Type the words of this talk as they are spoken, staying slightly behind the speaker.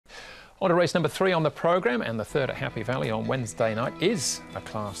On to race number 3 on the programme, and the third at Happy Valley on Wednesday night is a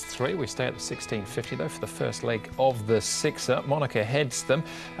Class 3. We stay at the 1650 though for the first leg of the sixer. Monica heads them.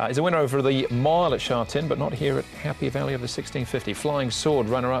 Is a winner over the mile at Shartin, but not here at Happy Valley of the 1650. Flying Sword,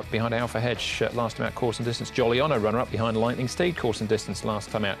 runner-up behind Alpha Hedge last time out, course and distance. Jolly Honour, runner-up behind Lightning Steed, course and distance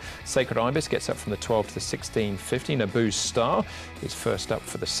last time out. Sacred Ibis gets up from the 12 to the 1650. Naboo's Star is first up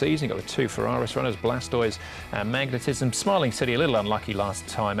for the season. Got the 2 Ferraris runners, Blastoise and Magnetism. Smiling City a little unlucky last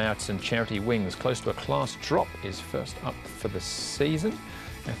time out, and Charity Wings, close to a class drop, is first up for the season.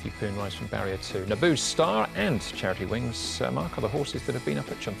 Matthew Poon rides from barrier 2. Naboo's Star and Charity Wings, Mark, are the horses that have been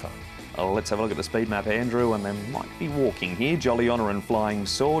up at Chunthar. Oh, let's have a look at the speed map, Andrew, and they might be walking here. Jolly Honour and Flying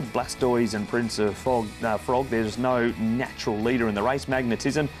Sword, Blastoise and Prince of Frog. There's no natural leader in the race.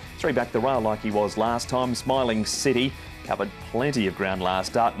 Magnetism, 3 back the rail like he was last time. Smiling City covered plenty of ground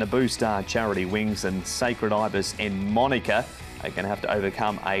last start. Naboo's Star, Charity Wings and Sacred Ibis and Monica are going to have to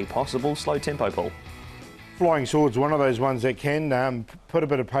overcome a possible slow tempo, Paul. Flying Sword's one of those ones that can put a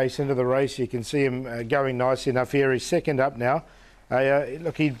bit of pace into the race. You can see him going nicely enough here. He's second up now.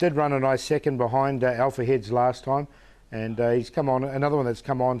 Look, he did run a nice second behind Alpha Hedge last time, and he's come on, another one that's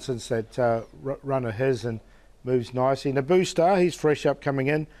come on since that run of his and moves nicely. Naboo's Star, he's fresh up coming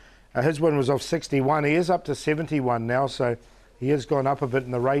in. His win was off 61. He is up to 71 now, so he has gone up a bit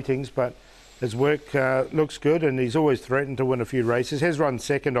in the ratings, but his work looks good, and he's always threatened to win a few races. Has run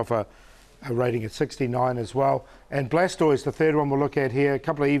second off a rating at 69 as well. And Blastoise, the third one we'll look at here, a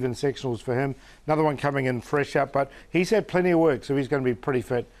couple of even sectionals for him. Another one coming in fresh up, but he's had plenty of work, so he's going to be pretty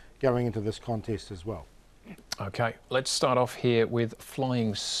fit going into this contest as well. OK, let's start off here with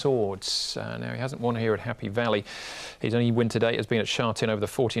Flying Swords. Now, he hasn't won here at Happy Valley. His only win to date has been at Shartin over the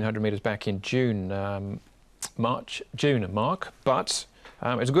 1400 metres back in June, Mark. But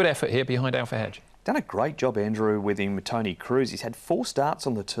it's a good effort here behind Alpha Hedge. Done a great job, Andrew, with him, Tony Cruz. He's had 4 starts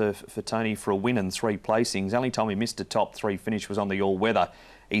on the turf for Tony for a win and 3 placings. Only time he missed a top 3 finish was on the all-weather.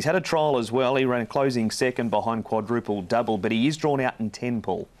 He's had a trial as well. He ran a closing second behind Quadruple Double, but he is drawn out in 10,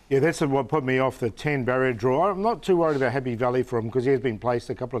 Paul. Yeah, that's what put me off the 10 barrier draw. I'm not too worried about Happy Valley for him because he has been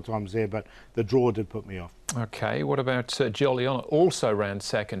placed a couple of times there, but the draw did put me off. OK, what about Jolly Honour? Also ran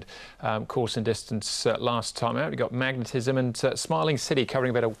second course and distance last time out. He got Magnetism and Smiling City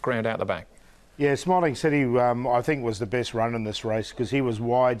covering a bit of ground out the back. Yeah, Smiling City, I think, was the best run in this race because he was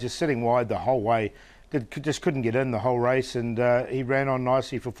wide, just sitting wide the whole way. Just couldn't get in the whole race, and he ran on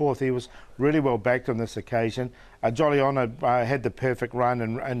nicely for 4th. He was really well backed on this occasion. Jolly Honour had the perfect run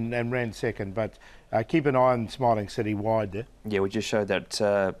and ran second, but keep an eye on Smiling City wide there. Yeah, we just showed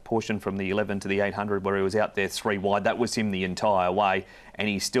that portion from the 11 to the 800 where he was out there 3 wide. That was him the entire way, and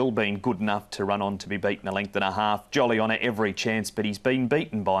he's still been good enough to run on to be beaten a length and a half. Jolly Honour every chance, but he's been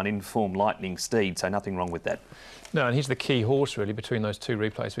beaten by an informed Lightning Steed, so nothing wrong with that. No, and he's the key horse, really, between those 2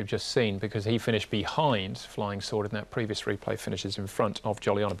 replays we've just seen, because he finished behind Flying Sword in that previous replay, finishes in front of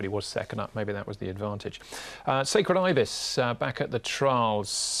Jolly Honour, but he was second up. Maybe that was the advantage. Sacred Ibis back at the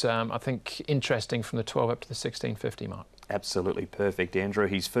trials. I think interesting from the 12 up to the 1650 mark. Absolutely perfect, Andrew.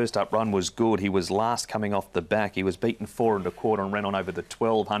 His first up run was good. He was last coming off the back. He was beaten 4 1/4 and ran on over the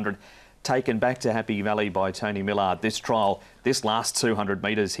 1200. Taken back to Happy Valley by Tony Millard. This trial, this last 200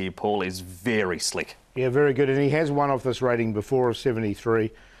 metres here, Paul, is very slick. Yeah, very good. And he has won off this rating before of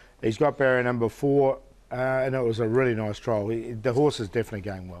 73. He's got barrier number 4, and it was a really nice trial. The horse is definitely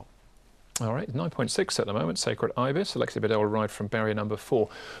going well. All right, 9.6 at the moment, Sacred Ibis. Alexia Bedell will ride from barrier number 4.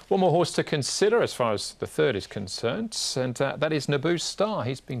 One more horse to consider as far as the third is concerned, and that is Naboo's Star.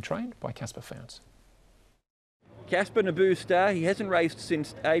 He's been trained by Casper Founds. Casper, Naboo's Star, he hasn't raced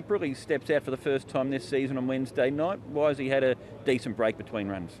since April. He steps out for the first time this season on Wednesday night. Why has he had a decent break between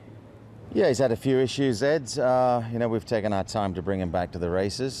runs? Yeah, he's had a few issues, Ed. You know, we've taken our time to bring him back to the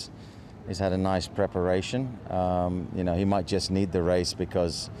races. He's had a nice preparation. You know, he might just need the race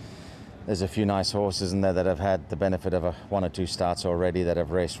because there's a few nice horses in there that have had the benefit of 1 or 2 starts already that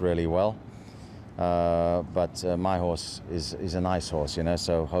have raced really well. But my horse is a nice horse, you know,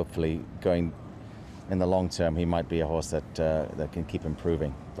 so hopefully going in the long term, he might be a horse that can keep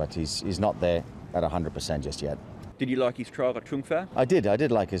improving, but he's not there at 100% just yet. Did you like his trial at Chunthar? I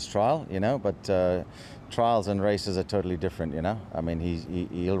did like his trial, you know, but trials and races are totally different, you know. I mean,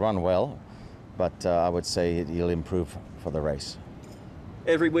 he'll run well, but I would say he'll improve for the race.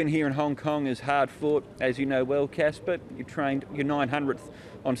 Every win here in Hong Kong is hard fought, as you know well, Casper. You trained your 900th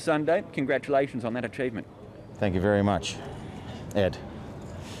on Sunday. Congratulations on that achievement. Thank you very much, Ed.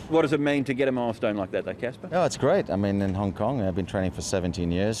 What does it mean to get a milestone like that, though, Casper? Oh, it's great. I mean, in Hong Kong, I've been training for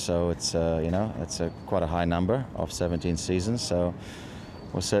 17 years, so it's you know, it's quite a high number of 17 seasons. So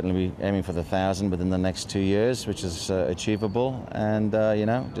we'll certainly be aiming for the 1,000 within the next 2 years, which is achievable. And you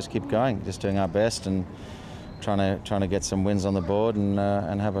know, just keep going, just doing our best and trying to get some wins on the board and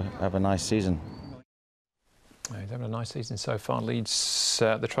have a nice season. He's having a nice season so far, leads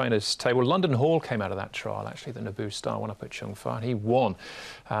the trainers' table. London Hall came out of that trial, actually, the Naboo Star one up at Chung Fa, and he won.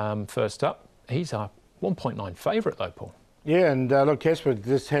 First up, he's our 1.9 favourite though, Paul. Yeah, and look, Casper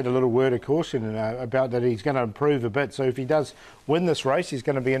just had a little word of caution about that he's going to improve a bit. So if he does win this race, he's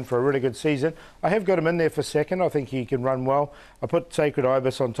going to be in for a really good season. I have got him in there for second. I think he can run well. I put Sacred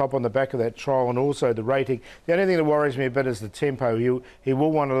Ibis on top on the back of that trial and also the rating. The only thing that worries me a bit is the tempo. He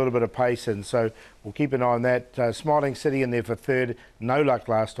will want a little bit of pace in, so we'll keep an eye on that. Smiling City in there for third. No luck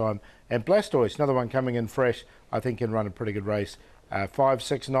last time. And Blastoise, another one coming in fresh, I think can run a pretty good race. 5,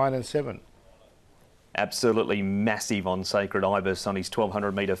 6, 9 and 7. Absolutely massive on Sacred Ibis on his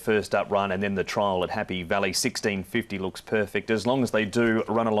 1,200 metre first up run, and then the trial at Happy Valley. 16.50 looks perfect. As long as they do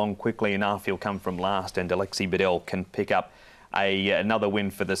run along quickly enough, he'll come from last, and Alexi Bedell can pick up another win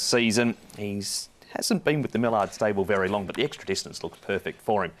for the season. He hasn't been with the Millard stable very long, but the extra distance looks perfect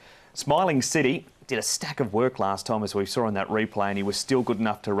for him. Smiling City did a stack of work last time, as we saw in that replay, and he was still good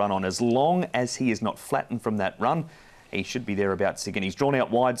enough to run on. As long as he is not flattened from that run, he should be thereabouts again. He's drawn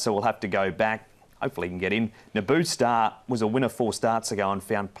out wide, so we'll have to go back. Hopefully he can get in. Naboo Star was a winner 4 starts ago and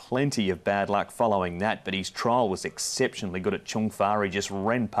found plenty of bad luck following that, but his trial was exceptionally good at Chung Fa. He just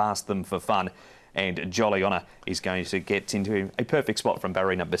ran past them for fun. And Jolly Honour is going to get into a perfect spot from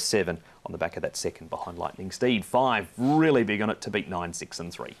barrier number 7 on the back of that second behind Lightning Steed. 5 really big on it to beat 9, 6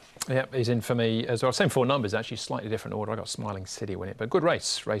 and 3. Yep, he's in for me as well. Same 4 numbers, actually, slightly different order. I got Smiling City winning, but good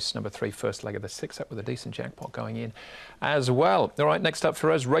race. Race number 3, first leg of the 6 up with a decent jackpot going in as well. All right, next up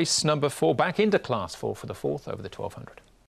for us, race number 4, back into class 4 for the 4th over the 1,200.